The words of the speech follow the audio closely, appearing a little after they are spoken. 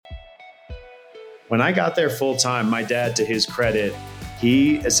when I got there full time, my dad, to his credit,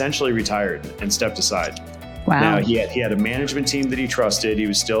 he essentially retired and stepped aside. Wow. Now he had a management team that he trusted. He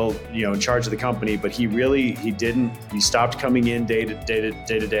was still, in charge of the company, but he stopped coming in day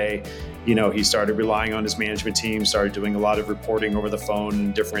to day. He started relying on his management team, started doing a lot of reporting over the phone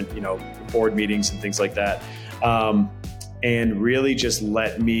and different, board meetings and things like that. And really just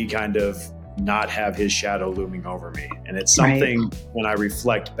let me kind of not have his shadow looming over me. And it's something when I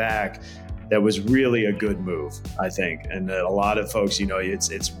reflect back, that was really a good move, I think. And a lot of folks,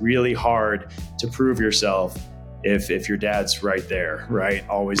 it's really hard to prove yourself if your dad's right there, right?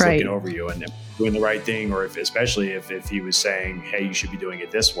 Always looking over you and doing the right thing. Or especially if he was saying, hey, you should be doing it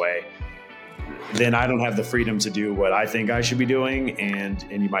this way, then I don't have the freedom to do what I think I should be doing. And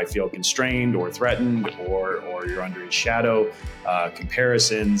you might feel constrained or threatened, or you're under his shadow,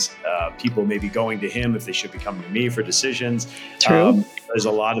 comparisons, people may be going to him if they should be coming to me for decisions. True. There's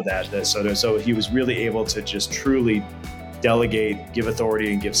a lot of that. So he was really able to just truly delegate, give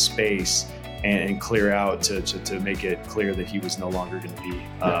authority and give space and clear out to make it clear that he was no longer going to be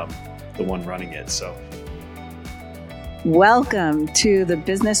the one running it. So. Welcome to the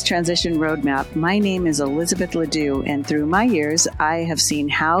Business Transition Roadmap. My name is Elizabeth Ledoux, and through my years, I have seen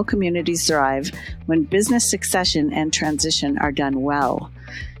how communities thrive when business succession and transition are done well.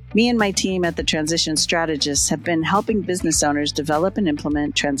 Me and my team at the Transition Strategists have been helping business owners develop and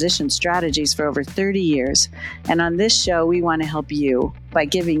implement transition strategies for over 30 years. And on this show, we want to help you by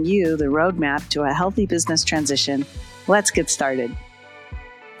giving you the roadmap to a healthy business transition. Let's get started.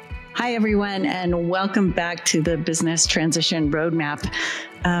 Hi, everyone, and welcome back to the Business Transition Roadmap.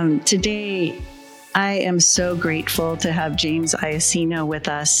 Today, I am so grateful to have James Iacino with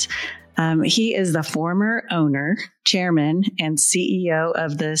us. He is the former owner, chairman, and CEO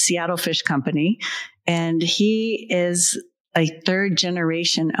of the Seattle Fish Company, and he is a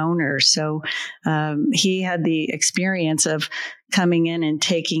third-generation owner. So he had the experience of coming in and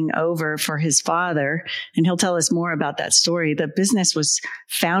taking over for his father, and he'll tell us more about that story. The business was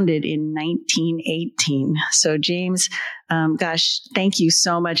founded in 1918. So James, thank you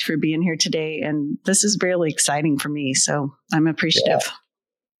so much for being here today, and this is really exciting for me, so I'm appreciative. Yeah.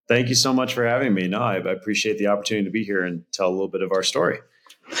 Thank you so much for having me. No, I appreciate the opportunity to be here and tell a little bit of our story.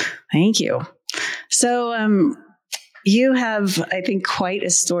 Thank you. So you have, I think, quite a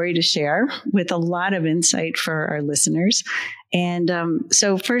story to share with a lot of insight for our listeners. And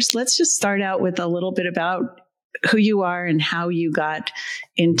so first, let's just start out with a little bit about who you are and how you got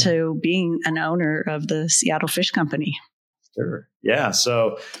into being an owner of the Seattle Fish Company. Sure. Yeah.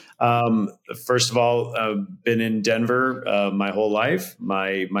 So first of all, I've been in Denver my whole life.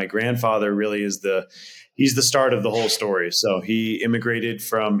 My grandfather really he's the start of the whole story. So he immigrated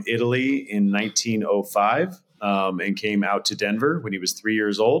from Italy in 1905 and came out to Denver when he was 3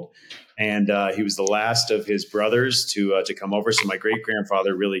 years old. And he was the last of his brothers to come over. So my great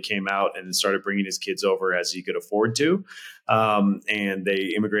grandfather really came out and started bringing his kids over as he could afford to. And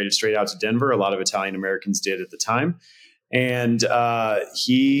they immigrated straight out to Denver. A lot of Italian Americans did at the time. And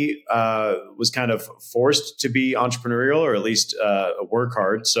he was kind of forced to be entrepreneurial, or at least work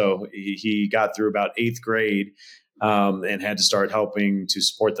hard. So he got through about 8th grade and had to start helping to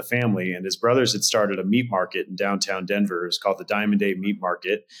support the family. And his brothers had started a meat market in downtown Denver. It was called the Diamond Day Meat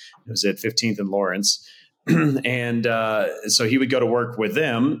Market. It was at 15th and Lawrence. And so he would go to work with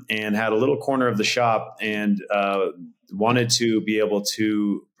them and had a little corner of the shop and wanted to be able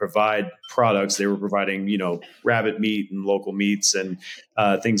to provide products. They were providing, rabbit meat and local meats and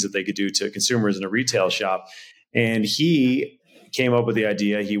things that they could do to consumers in a retail shop. And he came up with the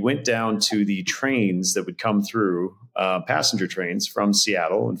idea. He went down to the trains that would come through, passenger trains from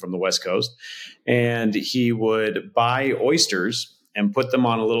Seattle and from the West Coast. And he would buy oysters and put them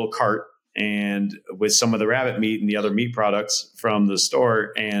on a little cart and with some of the rabbit meat and the other meat products from the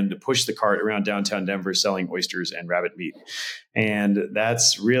store, and push the cart around downtown Denver selling oysters and rabbit meat. And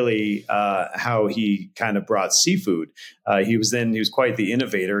that's really how he kind of brought seafood. He was quite the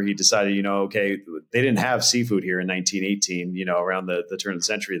innovator. He decided, okay, they didn't have seafood here in 1918, around the turn of the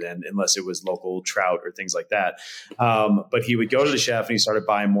century then, unless it was local trout or things like that. But he would go to the chef and he started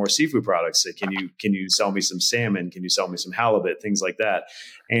buying more seafood products. Say, can you sell me some salmon? Can you sell me some halibut? Things like that.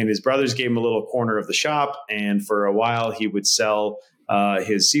 And his brothers gave him a little corner of the shop. And for a while he would sell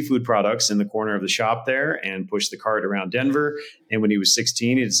his seafood products in the corner of the shop there and pushed the cart around Denver. And when he was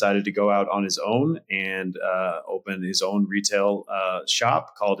 16, he decided to go out on his own and open his own retail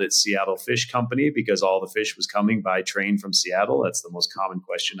shop, called it Seattle Fish Company, because all the fish was coming by train from Seattle. That's the most common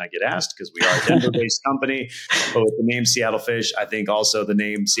question I get asked, because we are a Denver-based company. But with the name Seattle Fish, I think also the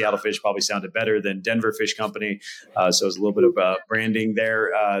name Seattle Fish probably sounded better than Denver Fish Company. So it was a little bit of branding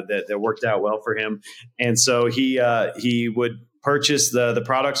there that worked out well for him. And so he would purchase the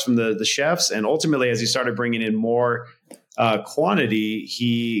products from the chefs. And ultimately, as he started bringing in more quantity,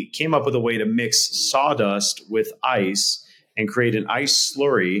 he came up with a way to mix sawdust with ice and create an ice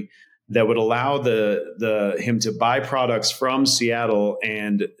slurry that would allow him to buy products from Seattle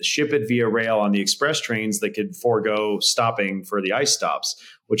and ship it via rail on the express trains that could forego stopping for the ice stops,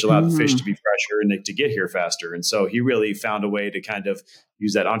 which allowed the fish to be fresher and to get here faster. And so he really found a way to kind of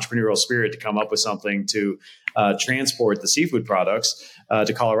use that entrepreneurial spirit to come up with something to transport the seafood products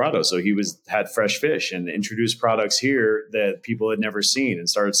to Colorado. So he had fresh fish and introduced products here that people had never seen, and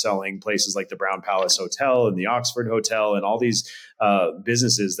started selling places like the Brown Palace Hotel and the Oxford Hotel and all these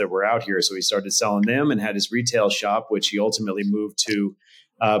businesses that were out here. So he started selling them and had his retail shop, which he ultimately moved to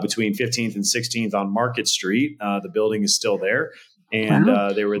between 15th and 16th on Market Street. The building is still there. And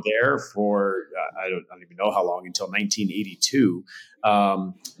they were there for, I don't even know how long, until 1982,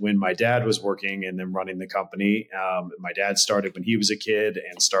 when my dad was working and then running the company. My dad started when he was a kid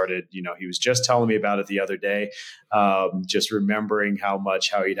and started, he was just telling me about it the other day, just remembering how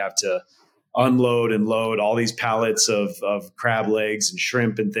he'd have to unload and load all these pallets of crab legs and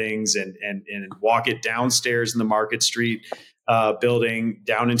shrimp and things and walk it downstairs in the Market Street building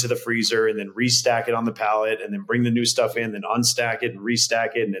down into the freezer, and then restack it on the pallet, and then bring the new stuff in, then unstack it and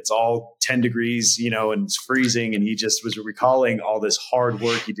restack it. And it's all 10 degrees, and it's freezing. And he just was recalling all this hard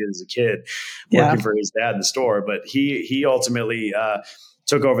work he did as a kid working for his dad in the store. But he ultimately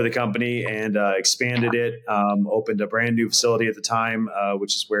took over the company and expanded it, opened a brand new facility at the time,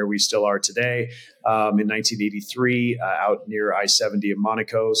 which is where we still are today, in 1983, out near I-70 in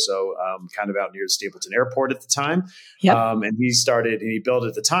Monaco. So kind of out near Stapleton Airport at the time. Yep. And he built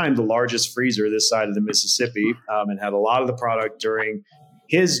at the time the largest freezer this side of the Mississippi, and had a lot of the product during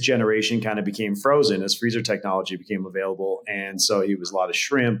his generation kind of became frozen as freezer technology became available. And so he was a lot of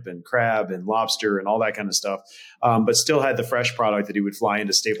shrimp and crab and lobster and all that kind of stuff, but still had the fresh product that he would fly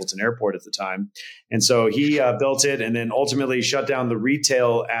into Stapleton Airport at the time. And so he built it, and then ultimately shut down the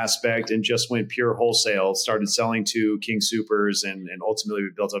retail aspect and just went pure wholesale, started selling to King Soopers, and ultimately we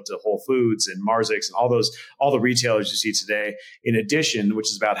built up to Whole Foods and Marzics and all the retailers you see today, in addition, which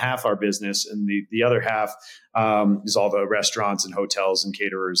is about half our business. And the other half is all the restaurants and hotels and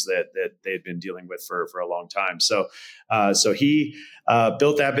caterers that they'd been dealing with for a long time. So he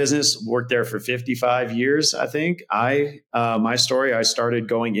built that business, worked there for 55 years, I think. My story, I started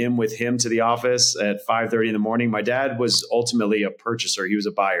going in with him to the office at 5:30 in the morning. My dad was ultimately a purchaser. He was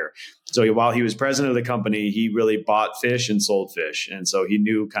a buyer. So while he was president of the company, he really bought fish and sold fish. And so he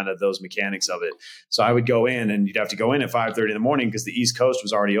knew kind of those mechanics of it. So I would go in, and you'd have to go in at 5:30 in the morning because the East Coast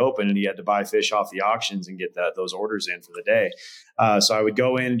was already open, and he had to buy fish off the auctions and get those orders in for the day. So I would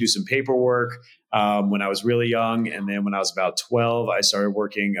go in and do some paperwork when I was really young. And then when I was about 12, I started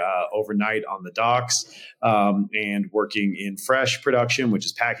working overnight on the docks and working in fresh production, which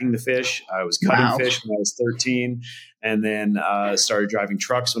is packing the fish. I was cutting fish when I was 13. And then started driving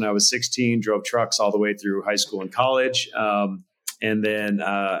trucks when I was 16, drove trucks all the way through high school and college. And then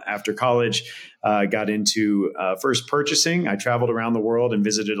after college, got into first purchasing. I traveled around the world and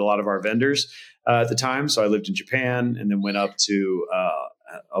visited a lot of our vendors at the time. So I lived in Japan, and then went up to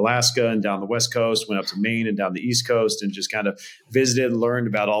Alaska and down the West Coast, went up to Maine and down the East Coast, and just kind of visited and learned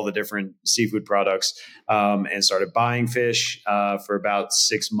about all the different seafood products, and started buying fish for about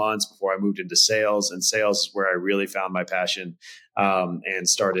 6 months before I moved into sales. And sales is where I really found my passion, and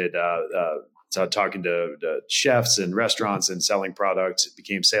started talking to chefs and restaurants and selling product,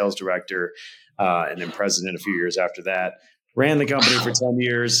 became sales director, and then president a few years after that. Ran the company for 10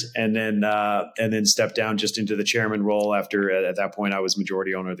 years, and then stepped down just into the chairman role after, at that point, I was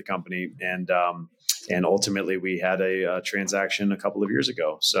majority owner of the company. And ultimately we had a transaction a couple of years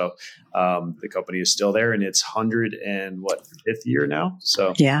ago. So the company is still there, and it's 5th year now.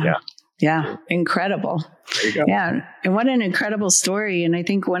 So yeah. Incredible. There you go. Yeah. And what an incredible story. And I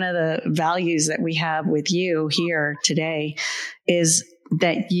think one of the values that we have with you here today is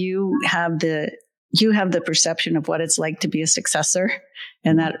that you have the perception of what it's like to be a successor,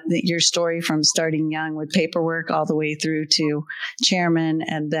 and that your story from starting young with paperwork all the way through to chairman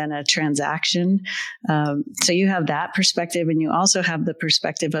and then a transaction. So you have that perspective, and you also have the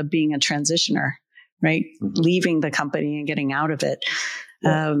perspective of being a transitioner, right? Leaving the company and getting out of it.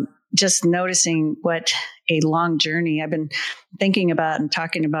 Yeah. Just noticing what a long journey. I've been thinking about and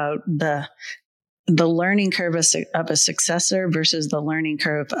talking about the learning curve of a successor versus the learning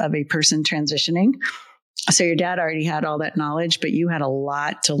curve of a person transitioning. So your dad already had all that knowledge, but you had a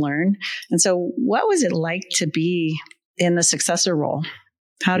lot to learn. And so what was it like to be in the successor role?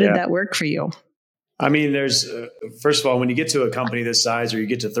 How did that work for you? I mean, there's, first of all, when you get to a company this size or you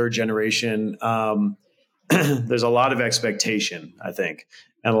get to third generation, there's a lot of expectation, I think.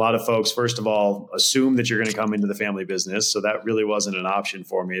 And a lot of folks, first of all, assume that you're going to come into the family business. So that really wasn't an option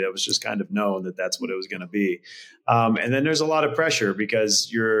for me. That was just kind of known that that's what it was going to be. And then there's a lot of pressure because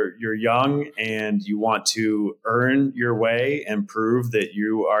you're young and you want to earn your way and prove that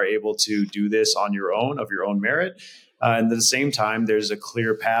you are able to do this on your own, of your own merit. And at the same time, there's a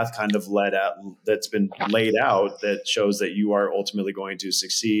clear path kind of that's been laid out that shows that you are ultimately going to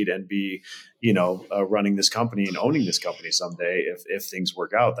succeed and be, running this company and owning this company someday if things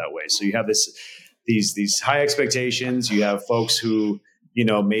work out that way. So you have these high expectations. You have folks who,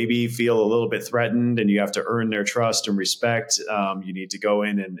 maybe feel a little bit threatened, and you have to earn their trust and respect. You need to go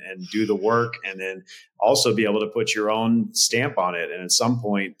in and do the work, and then also be able to put your own stamp on it. And at some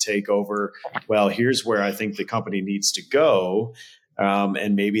point take over, well, here's where I think the company needs to go.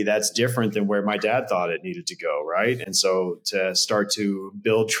 And maybe that's different than where my dad thought it needed to go. Right. And so to start to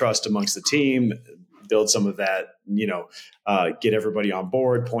build trust amongst the team, build some of that, get everybody on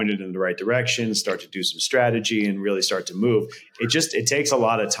board, pointed in the right direction, start to do some strategy and really start to move. It takes a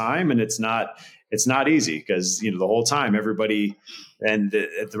lot of time, and it's not easy because, the whole time everybody, and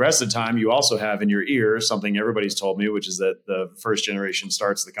the rest of the time you also have in your ear something everybody's told me, which is that the first generation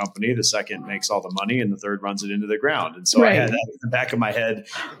starts the company, the second makes all the money, and the third runs it into the ground. And so I had that in the back of my head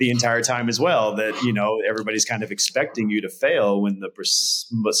the entire time as well, that, everybody's kind of expecting you to fail when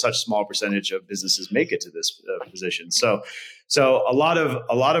such small percentage of businesses make it to this position. So a lot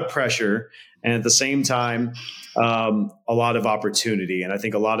of pressure, and at the same time, a lot of opportunity. And I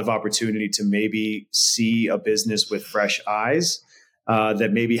think a lot of opportunity to maybe see a business with fresh eyes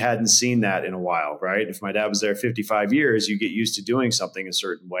that maybe hadn't seen that in a while, right? If my dad was there 55 years, you get used to doing something a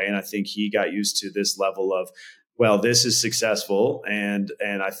certain way. And I think he got used to this level of, well, this is successful, and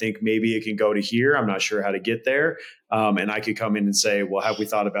I think maybe it can go to here. I'm not sure how to get there. And I could come in and say, well, have we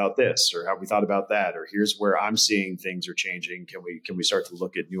thought about this, or have we thought about that? Or here's where I'm seeing things are changing. Can we start to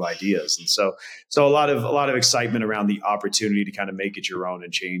look at new ideas? And so a lot of excitement around the opportunity to kind of make it your own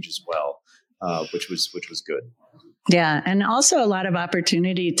and change as well, which was good. Yeah. And also a lot of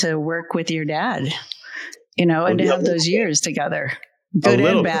opportunity to work with your dad, and to have those years together. Good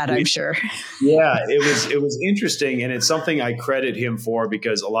and bad, I'm sure. Yeah, it was interesting. And it's something I credit him for,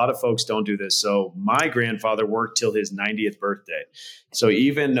 because a lot of folks don't do this. So my grandfather worked till his 90th birthday. So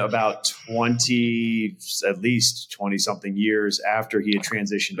even about at least 20 something years after he had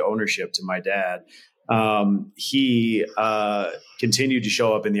transitioned ownership to my dad, he continued to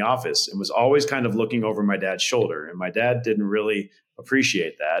show up in the office and was always kind of looking over my dad's shoulder. And my dad didn't really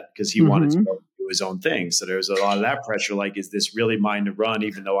appreciate that because he wanted to go do his own thing. So there's a lot of that pressure. Like, is this really mine to run?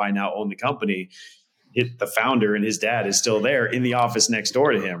 Even though I now own the company, the founder and his dad is still there in the office next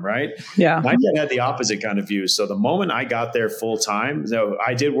door to him. Right. Yeah. My dad had the opposite kind of view. So the moment I got there full time, so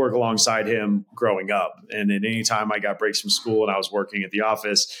I did work alongside him growing up. And at any time I got breaks from school and I was working at the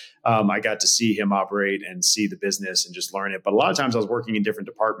office, I got to see him operate and see the business and just learn it. But a lot of times I was working in different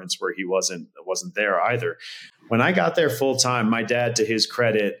departments where he wasn't there either. When I got there full time, my dad, to his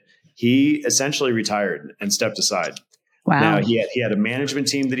credit, he essentially retired and stepped aside. Wow. Now he had a management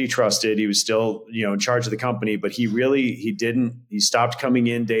team that he trusted. He was still, in charge of the company, but he stopped coming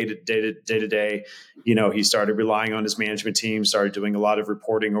in day to day. He started relying on his management team, started doing a lot of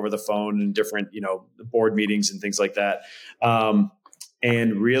reporting over the phone and different, board meetings and things like that.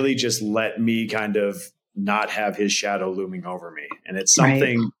 And really just let me kind of not have his shadow looming over me. And it's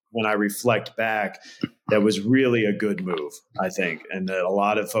something when I reflect back, that was really a good move, I think. And that a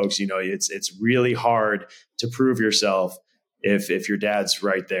lot of folks, it's really hard to prove yourself if your dad's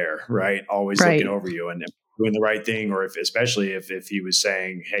right there, right? Always looking over you and doing the right thing. Or especially if he was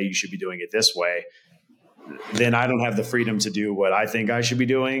saying, hey, you should be doing it this way, then I don't have the freedom to do what I think I should be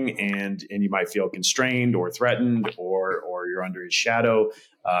doing. And you might feel constrained or threatened, or you're under his shadow.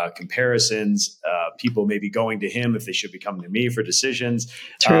 Comparisons, people may be going to him if they should be coming to me for decisions.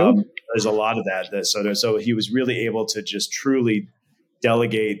 True. There's a lot of that. So he was really able to just truly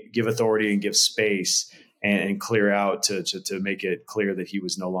delegate, give authority, and give space, and clear out to make it clear that he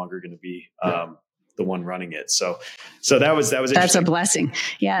was no longer going to be the one running it. So that was that's a blessing.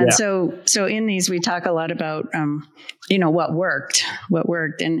 Yeah. Yeah. And so in these, we talk a lot about, what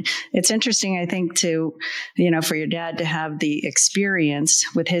worked. And it's interesting, I think, to, for your dad to have the experience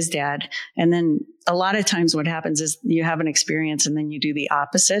with his dad. And then a lot of times what happens is you have an experience and then you do the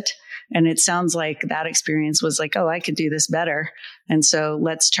opposite. And it sounds like that experience was like, oh, I could do this better. And so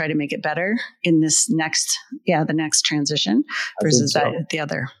let's try to make it better in this the next transition versus the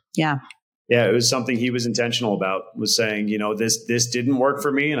other. Yeah. Yeah, it was something he was intentional about, was saying, this didn't work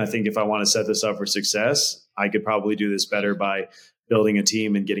for me. And I think if I want to set this up for success, I could probably do this better by building a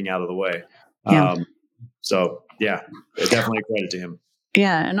team and getting out of the way. Yeah. Definitely a credit to him.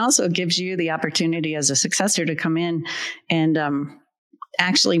 Yeah. And also it gives you the opportunity as a successor to come in and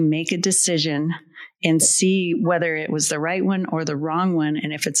actually make a decision and see whether it was the right one or the wrong one.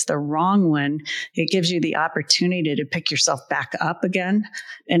 And if it's the wrong one, it gives you the opportunity to pick yourself back up again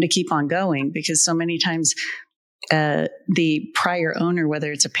and to keep on going, because so many times the prior owner,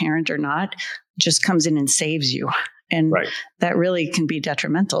 whether it's a parent or not, just comes in and saves you. And that really can be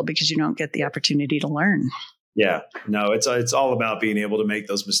detrimental because you don't get the opportunity to learn. Yeah, no, it's all about being able to make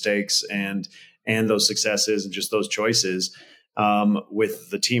those mistakes and those successes and just those choices with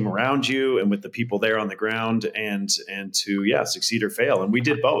the team around you and with the people there on the ground, and to succeed or fail. And we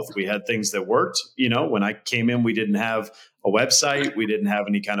did both. We had things that worked. When I came in, we didn't have a website, we didn't have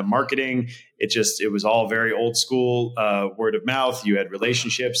any kind of marketing. It was all very old school, word of mouth. You had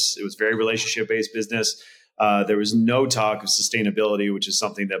relationships. It was very relationship based business. There was no talk of sustainability, which is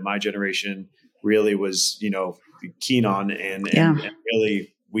something that my generation really was, keen on, and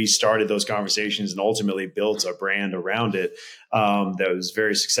really we started those conversations and ultimately built a brand around it that was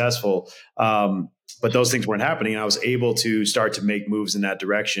very successful. But those things weren't happening. And I was able to start to make moves in that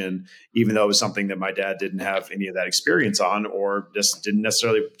direction, even though it was something that my dad didn't have any of that experience on, or just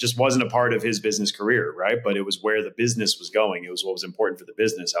wasn't a part of his business career. Right. But it was where the business was going. It was what was important for the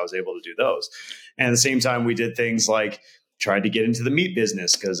business. I was able to do those. And at the same time, we did things like tried to get into the meat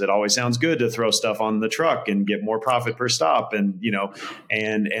business because it always sounds good to throw stuff on the truck and get more profit per stop, and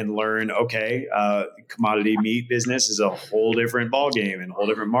learn, commodity meat business is a whole different ballgame and whole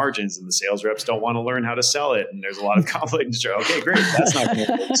different margins, and the sales reps don't want to learn how to sell it, and there's a lot of conflict. Okay, great, that's not going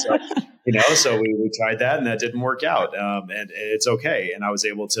to work. So we tried that and that didn't work out, and it's okay. And I was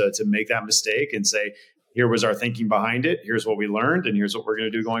able to make that mistake and say, here was our thinking behind it. Here's what we learned, and here's what we're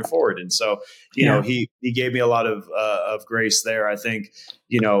going to do going forward. And so, he gave me a lot of grace there. I think,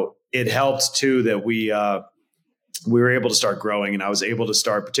 it helped too that we were able to start growing, and I was able to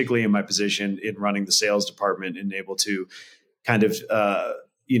start, particularly in my position in running the sales department, and able to kind of,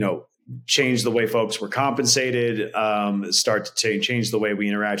 change the way folks were compensated, start to change the way we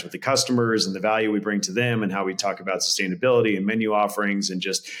interact with the customers and the value we bring to them, and how we talk about sustainability and menu offerings. And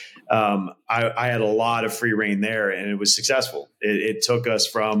just, I had a lot of free reign there, and it was successful. It took us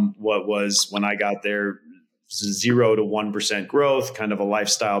from what was, when I got there, 0 to 1% growth, kind of a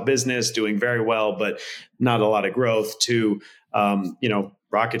lifestyle business doing very well, but not a lot of growth, to,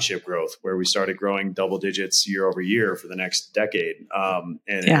 rocket ship growth, where we started growing double digits year over year for the next decade.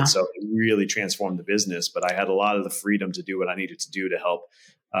 And so it really transformed the business, but I had a lot of the freedom to do what I needed to do to help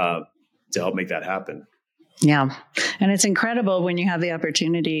make that happen. Yeah. And it's incredible when you have the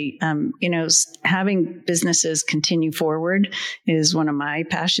opportunity, having businesses continue forward is one of my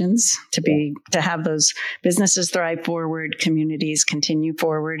passions, to have those businesses thrive forward, communities continue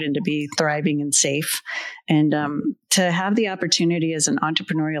forward, and to be thriving and safe. And to have the opportunity as an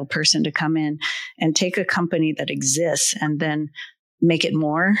entrepreneurial person to come in and take a company that exists and then make it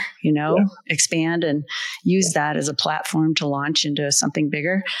more, expand and use that as a platform to launch into something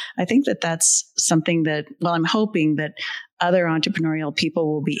bigger. I think that that's something that, I'm hoping that other entrepreneurial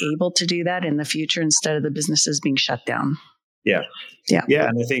people will be able to do that in the future instead of the businesses being shut down. Yeah.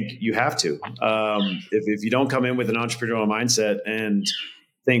 And I think you have to, if you don't come in with an entrepreneurial mindset and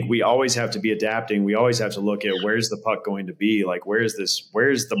think we always have to be adapting, we always have to look at where's the puck going to be, like where's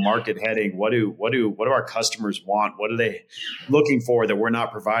the market heading, what do our customers want, what are they looking for that we're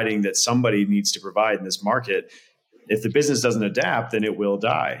not providing, that somebody needs to provide in this market. If the business doesn't adapt, then it will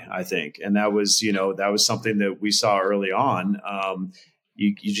die, I think. And that was something that we saw early on.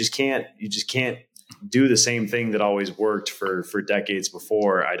 You just can't do the same thing that always worked for decades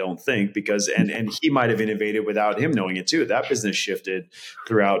before, I don't think, because and he might have innovated without him knowing it too. That business shifted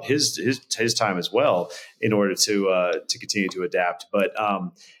throughout his time as well in order to continue to adapt. But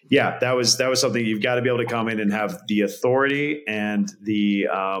that was something you've got to be able to come in and have the authority and the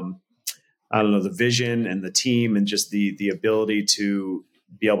the vision and the team and just the ability to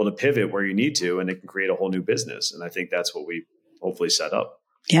be able to pivot where you need to, and it can create a whole new business. And I think that's what we hopefully set up.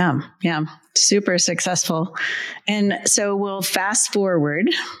 Yeah. Yeah. Super successful. And so we'll fast forward,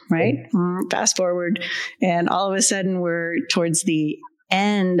 right? Fast forward. And all of a sudden we're towards the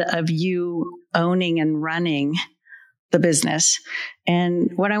end of you owning and running the business.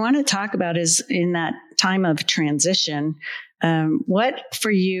 And what I want to talk about is in that time of transition, what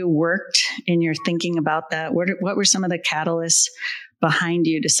for you worked in your thinking about that? What were some of the catalysts behind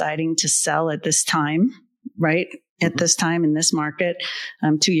you deciding to sell at this time, right? At this time in this market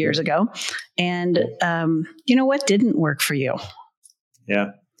 2 years ago. And, what didn't work for you?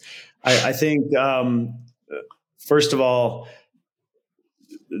 Yeah. I think, first of all,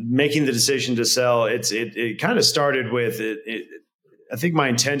 making the decision to sell, it kind of started with it. I think my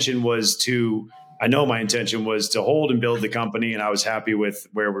intention was to hold and build the company, and I was happy with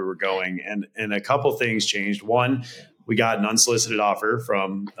where we were going. And a couple things changed. One, we got an unsolicited offer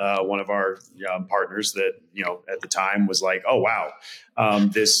from one of our partners that, at the time was like, oh, wow,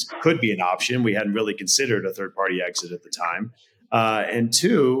 this could be an option. We hadn't really considered a third party exit at the time. And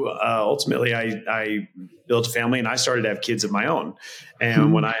two, ultimately, I built a family and I started to have kids of my own.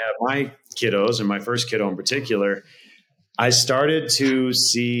 And when I had my kiddos, and my first kiddo in particular, I started to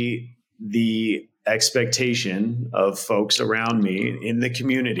see the expectation of folks around me in the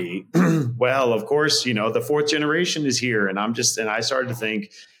community. Well, of course, the fourth generation is here. And I started to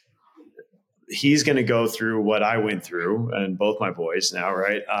think, he's going to go through what I went through, and both my boys now,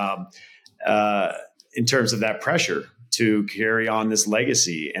 right? In terms of that pressure to carry on this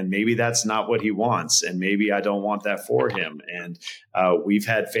legacy. And maybe that's not what he wants. And maybe I don't want that for him. And we've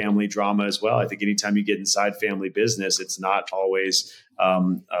had family drama as well. I think anytime you get inside family business, it's not always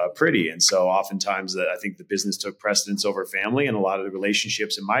pretty. And so oftentimes I think the business took precedence over family, and a lot of the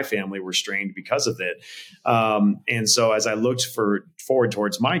relationships in my family were strained because of it. And so as I looked forward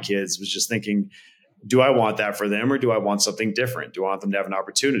towards my kids, was just thinking, do I want that for them, or do I want something different? Do I want them to have an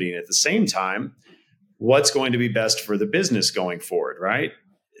opportunity? And at the same time, what's going to be best for the business going forward, right?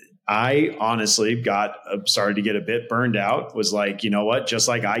 I honestly started to get a bit burned out, was like, you know what, just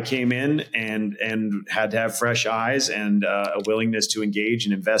like I came in and had to have fresh eyes and a willingness to engage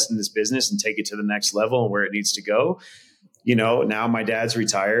and invest in this business and take it to the next level and where it needs to go. Now my dad's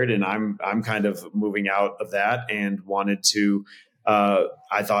retired and I'm kind of moving out of that, and wanted to,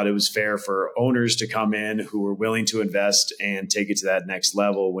 I thought it was fair for owners to come in who were willing to invest and take it to that next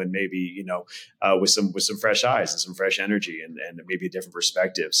level, when maybe, with some fresh eyes and some fresh energy and maybe a different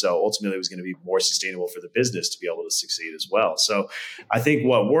perspective. So ultimately it was going to be more sustainable for the business to be able to succeed as well. So I think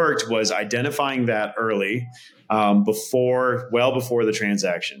what worked was identifying that early, before the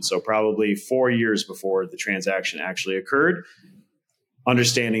transaction. So probably 4 years before the transaction actually occurred,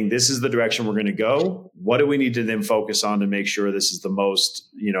 understanding this is the direction we're going to go. What do we need to then focus on to make sure this is the most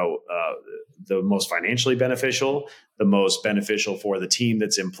financially beneficial, the most beneficial for the team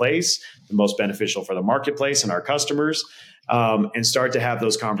that's in place, the most beneficial for the marketplace and our customers, and start to have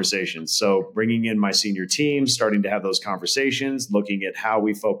those conversations. So bringing in my senior team, starting to have those conversations, looking at how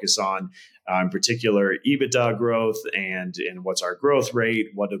we focus on, in particular, EBITDA growth and what's our growth rate,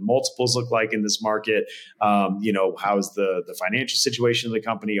 what do multiples look like in this market, how's the financial situation of the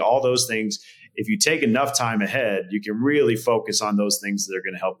company, all those things. If you take enough time ahead, you can really focus on those things that are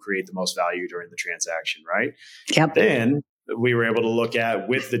going to help create the most value during the transaction, right? Yep. Then we were able to look at,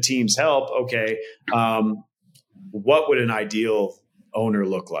 with the team's help, okay, what would an ideal owner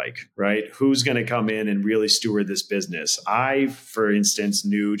look like, right? Who's going to come in and really steward this business? I, for instance,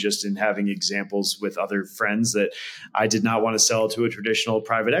 knew just in having examples with other friends that I did not want to sell to a traditional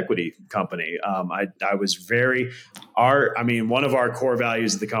private equity company. I was one of our core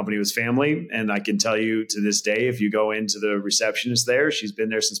values of the company was family. And I can tell you to this day, if you go into the receptionist there, she's been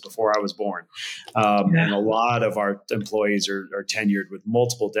there since before I was born. And a lot of our employees are tenured with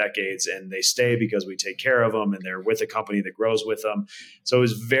multiple decades, and they stay because we take care of them and they're with a company that grows with them. So it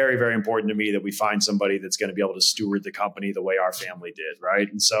was very, very important to me that we find somebody that's going to be able to steward the company the way our family did, right?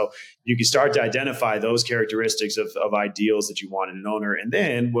 And so you can start to identify those characteristics of ideals that you want in an owner. And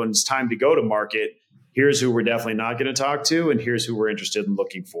then when it's time to go to market, here's who we're definitely not going to talk to, and here's who we're interested in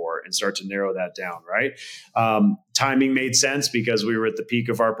looking for, and start to narrow that down, right? Timing made sense because we were at the peak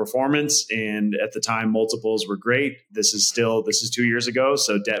of our performance, and at the time multiples were great. This is 2 years ago,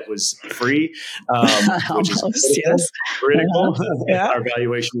 so debt was free, which is critical. Yeah. Our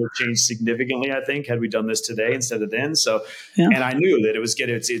valuation would change significantly, I think, had we done this today instead of then. So, And I knew that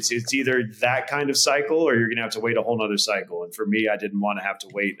it's either that kind of cycle, or you're going to have to wait a whole nother cycle. And for me, I didn't want to have to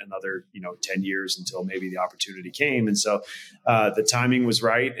wait another 10 years until maybe the opportunity came. And so the timing was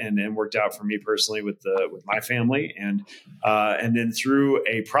right and worked out for me personally with my family. company. And then through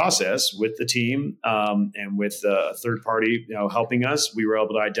a process with the team and with a third party, helping us, we were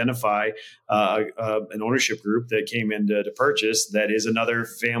able to identify an ownership group that came in to purchase that is another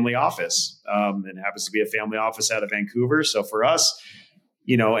family office. And happens to be a family office out of Vancouver. So for us,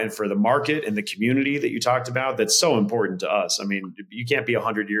 and for the market and the community that you talked about, that's so important to us. I mean, you can't be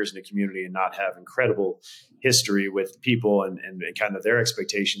 100 years in a community and not have incredible history with people and kind of their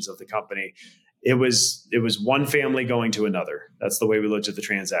expectations of the company. It was one family going to another. That's the way we looked at the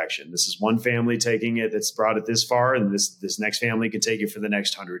transaction. This is one family taking it that's brought it this far, and this next family can take it for the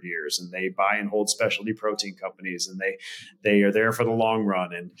next 100 years. And they buy and hold specialty protein companies, and they are there for the long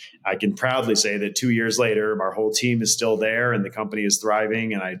run. And I can proudly say that 2 years later, our whole team is still there, and the company is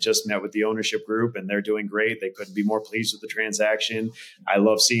thriving. And I just met with the ownership group, and they're doing great. They couldn't be more pleased with the transaction. I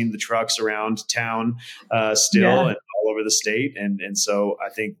love seeing the trucks around town still. And all over the state. And so I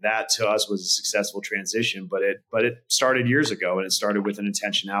think that to us was a successful transition, but it started years ago, and it started with an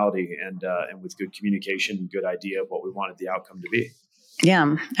intentionality and with good communication and good idea of what we wanted the outcome to be.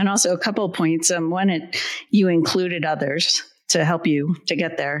 Yeah. And also a couple of points. One, you included others to help you to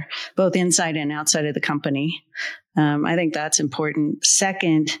get there, both inside and outside of the company. I think that's important.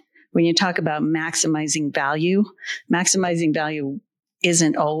 Second, when you talk about maximizing value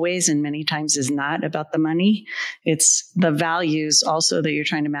isn't always, and many times is not, about the money. It's the values also that you're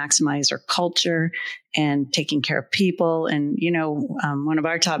trying to maximize, or culture and taking care of people. And, one of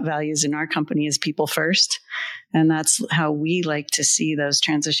our top values in our company is people first. And that's how we like to see those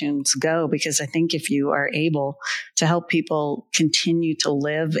transitions go, because I think if you are able to help people continue to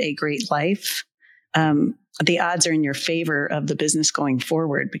live a great life, the odds are in your favor of the business going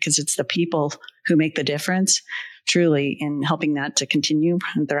forward, because it's the people who make the difference truly in helping that to continue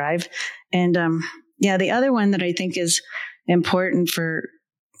and thrive. And the other one that I think is important for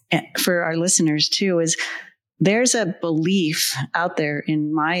our listeners too is there's a belief out there,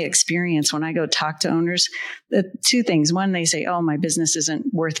 in my experience, when I go talk to owners, that two things. One, they say, oh, my business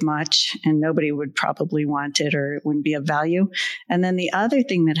isn't worth much and nobody would probably want it, or it wouldn't be of value. And then the other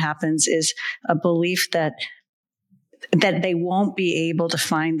thing that happens is a belief that they won't be able to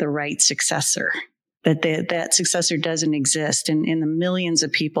find the right successor, that successor doesn't exist. And in the millions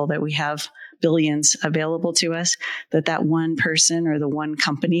of people that we have, billions available to us, that one person or the one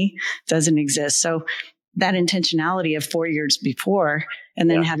company doesn't exist. So that intentionality of 4 years before,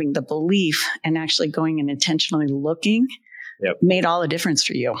 and then having the belief and actually going and intentionally looking made all the difference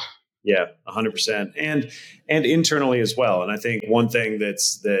for you. Yeah, 100%. And internally as well. And I think one thing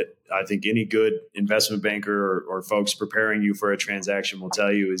that I think any good investment banker or folks preparing you for a transaction will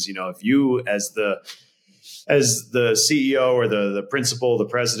tell you is, if you as the CEO or the principal, the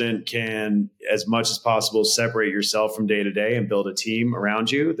president, can, as much as possible, separate yourself from day to day and build a team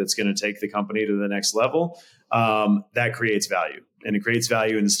around you that's going to take the company to the next level, that creates value. And it creates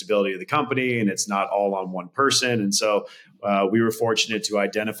value in the stability of the company, and it's not all on one person. And so we were fortunate to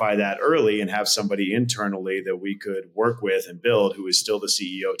identify that early and have somebody internally that we could work with and build, who is still the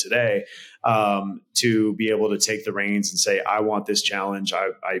CEO today, to be able to take the reins and say, I want this challenge.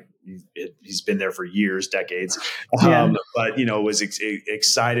 He's been there for years, decades, but was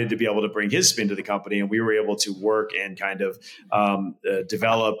excited to be able to bring his spin to the company, and we were able to work and kind of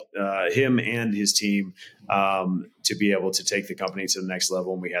develop him and his team to be able to take the company to the next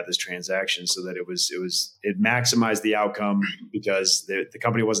level. And we had this transaction so that it maximized the outcome, because the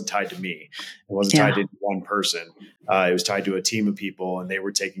company wasn't tied to me. It wasn't tied to one person. It was tied to a team of people, and they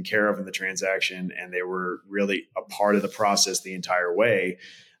were taken care of in the transaction, and they were really a part of the process the entire way,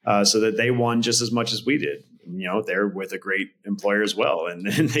 so that they won just as much as we did. They're with a great employer as well, and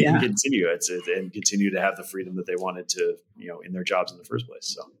they can continue and continue to have the freedom that they wanted to, in their jobs in the first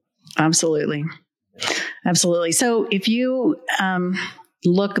place. So, absolutely. Absolutely. So if you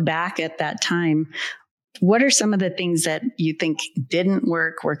look back at that time, what are some of the things that you think didn't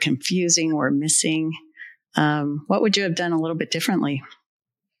work, were confusing, were missing? What would you have done a little bit differently?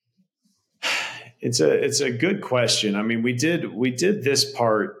 It's a good question. I mean, we did this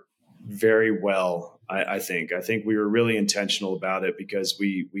part very well. I think we were really intentional about it, because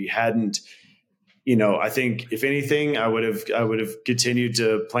we hadn't, I think if anything, I would have continued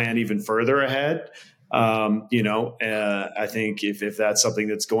to plan even further ahead. I think if that's something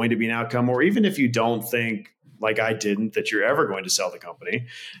that's going to be an outcome, or even if you don't think, like I didn't, that you're ever going to sell the company,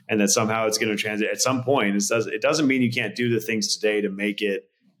 and that somehow it's going to transit at some point, it doesn't mean you can't do the things today to make it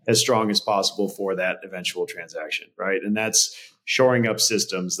as strong as possible for that eventual transaction. Right. And that's shoring up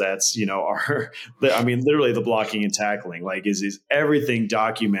systems. That's, literally the blocking and tackling, like is everything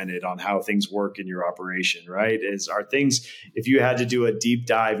documented on how things work in your operation, right? Are things, if you had to do a deep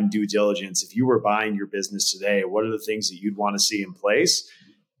dive in due diligence, if you were buying your business today, what are the things that you'd want to see in place?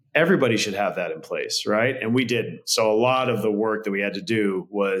 Everybody should have that in place, right? And we didn't. So a lot of the work that we had to do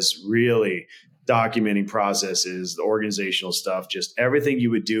was really documenting processes, the organizational stuff, just everything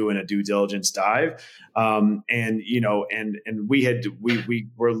you would do in a due diligence dive. And we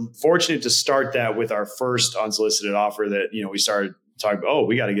were fortunate to start that with our first unsolicited offer that, we started talking,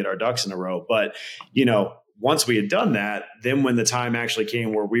 we got to get our ducks in a row. But, once we had done that, then when the time actually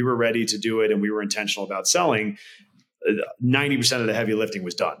came where we were ready to do it and we were intentional about selling, 90% of the heavy lifting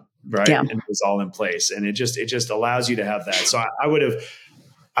was done, right? Yeah. And it was all in place. And it just allows you to have that. So I would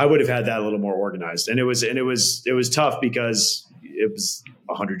have had that a little more organized. And it was tough because it was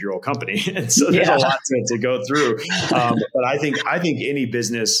a 100-year-old company. And so there's a lot to go through. But I think any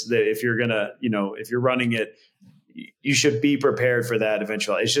business that if you're running it, you should be prepared for that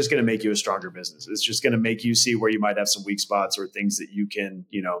eventually. It's just going to make you a stronger business. It's just going to make you see where you might have some weak spots or things that you can,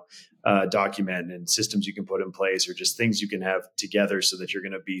 document and systems you can put in place or just things you can have together so that you're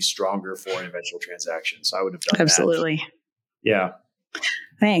going to be stronger for an eventual transaction. So I would have done Absolutely. that. Yeah.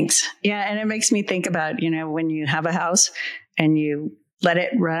 Thanks. Yeah. And it makes me think about, when you have a house and you let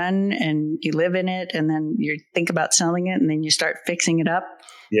it run and you live in it and then you think about selling it and then you start fixing it up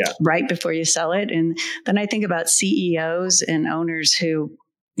right before you sell it. And then I think about CEOs and owners who,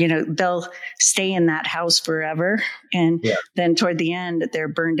 they'll stay in that house forever. And then toward the end, they're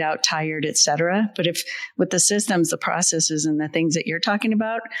burned out, tired, et cetera. But if with the systems, the processes and the things that you're talking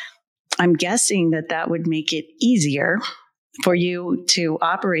about, I'm guessing that would make it easier for you to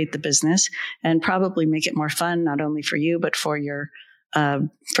operate the business and probably make it more fun, not only for you, but for your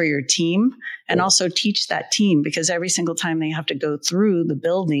team, and also teach that team, because every single time they have to go through the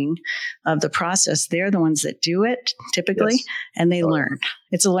building of the process, they're the ones that do it typically, and they learn.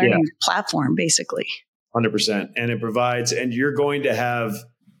 It's a learning platform, basically. 100%. And it provides, and you're going to have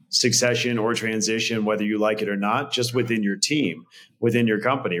succession or transition, whether you like it or not, just within your team, within your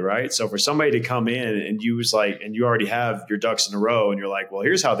company, right? So for somebody to come in and you already have your ducks in a row and you're like, well,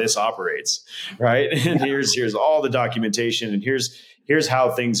 here's how this operates, right? And here's all the documentation and here's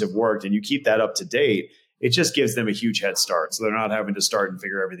how things have worked. And you keep that up to date. It just gives them a huge head start. So they're not having to start and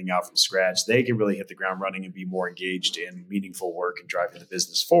figure everything out from scratch. They can really hit the ground running and be more engaged in meaningful work and driving the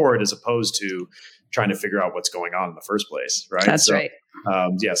business forward, as opposed to trying to figure out what's going on in the first place. Right. That's right.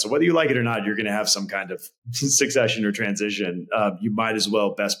 So whether you like it or not, you're going to have some kind of succession or transition. You might as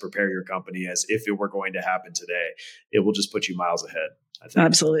well best prepare your company as if it were going to happen today. It will just put you miles ahead, I think.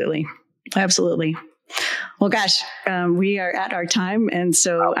 Absolutely. Well, gosh, we are at our time. And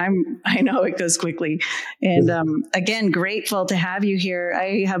so I know it goes quickly. And again, grateful to have you here.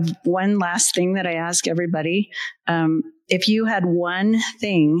 I have one last thing that I ask everybody. If you had one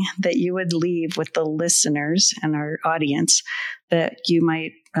thing that you would leave with the listeners and our audience that you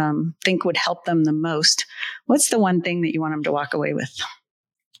might think would help them the most, what's the one thing that you want them to walk away with?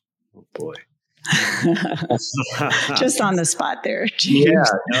 Oh, boy. Just on the spot there,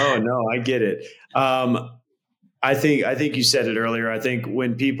 James. Yeah, no, I get it. I think you said it earlier. I think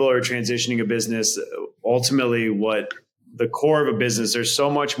when people are transitioning a business, ultimately what the core of a business, there's so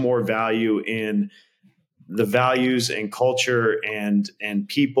much more value in the values and culture and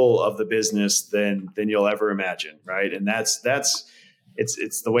people of the business than you'll ever imagine. Right. And that's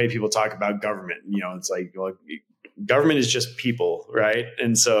it's the way people talk about government. It's like, well, government is just people, right?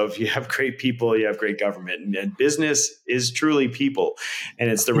 And so if you have great people, you have great government. And business is truly people. And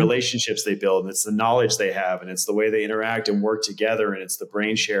it's the relationships they build, and it's the knowledge they have, and it's the way they interact and work together, and it's the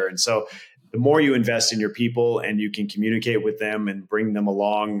brain share. And so the more you invest in your people and you can communicate with them and bring them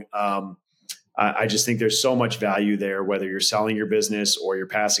along, I just think there's so much value there, whether you're selling your business or you're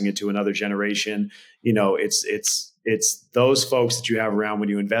passing it to another generation. It's those folks that you have around when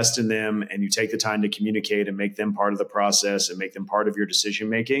you invest in them and you take the time to communicate and make them part of the process and make them part of your decision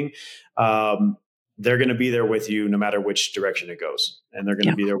making. They're going to be there with you no matter which direction it goes. And they're going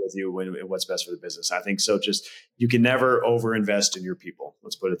to be there with you when what's best for the business. I think so. Just, you can never overinvest in your people.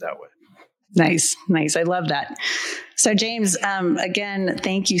 Let's put it that way. Nice. I love that. So James, again,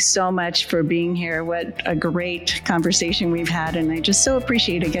 thank you so much for being here. What a great conversation we've had. And I just so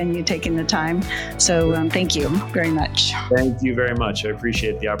appreciate, again, you taking the time. So thank you very much. Thank you very much. I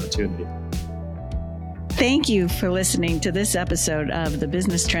appreciate the opportunity. Thank you for listening to this episode of the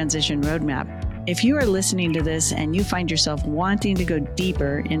Business Transition Roadmap. If you are listening to this and you find yourself wanting to go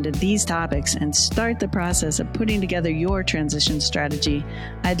deeper into these topics and start the process of putting together your transition strategy,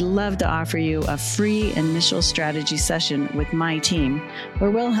 I'd love to offer you a free initial strategy session with my team,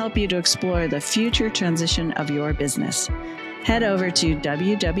 where we'll help you to explore the future transition of your business. Head over to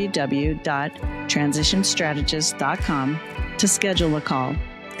www.transitionstrategist.com to schedule a call.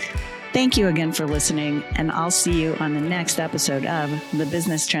 Thank you again for listening, and I'll see you on the next episode of the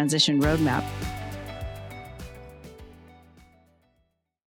Business Transition Roadmap.